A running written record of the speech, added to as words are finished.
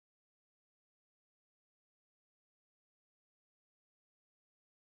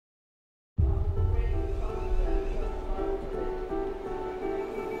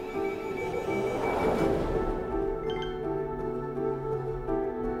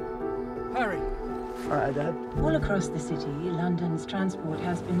Harry. All right, Dad. All across the city, London's transport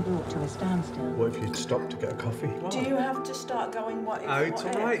has been brought to a standstill. What if you'd stop to get a coffee? Do you have to start going what if, Oh, it's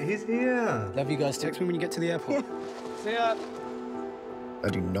all right. He's here. Have you guys text me when you get to the airport? See ya. I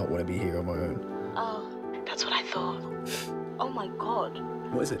do not want to be here on my own. Oh, that's what I thought. Oh my God.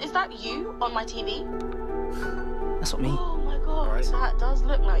 What is it? Is that you on my TV? That's not me. Oh my God, that does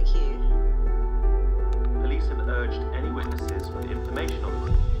look like you. Police have urged any witnesses with information on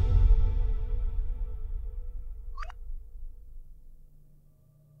them.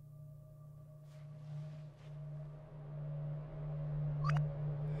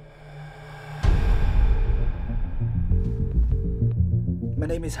 My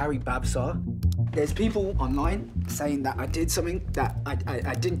name is Harry Babsar. There's people online saying that I did something that I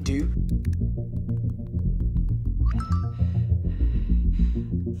didn't do.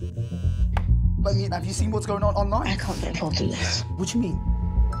 I mean, have you seen what's going on online? I can't get involved in this. What do you mean?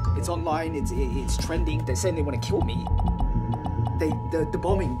 It's online, it's trending, they're saying they want to kill me. The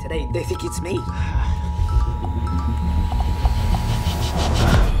bombing today, they think it's me.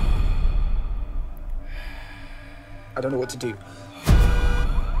 I don't know what to do.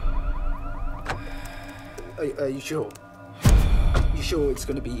 Are you sure? You sure it's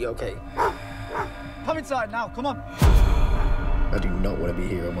gonna be okay? Come inside now, come on. I do not want to be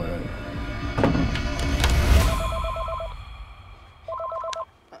here on my own.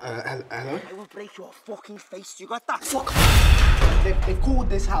 Hello? I will break your fucking face, you got that? Fuck! They've called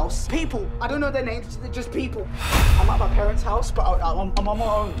this house people. I don't know their names, they're just people. I'm at my parents' house, but I'm on my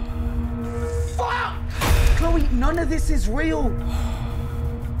own. Fuck! Chloe, none of this is real.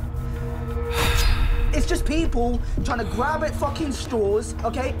 It's just people trying to grab at fucking straws,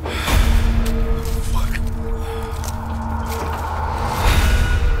 okay? Fuck.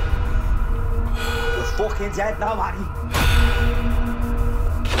 You're fucking dead now, Manny.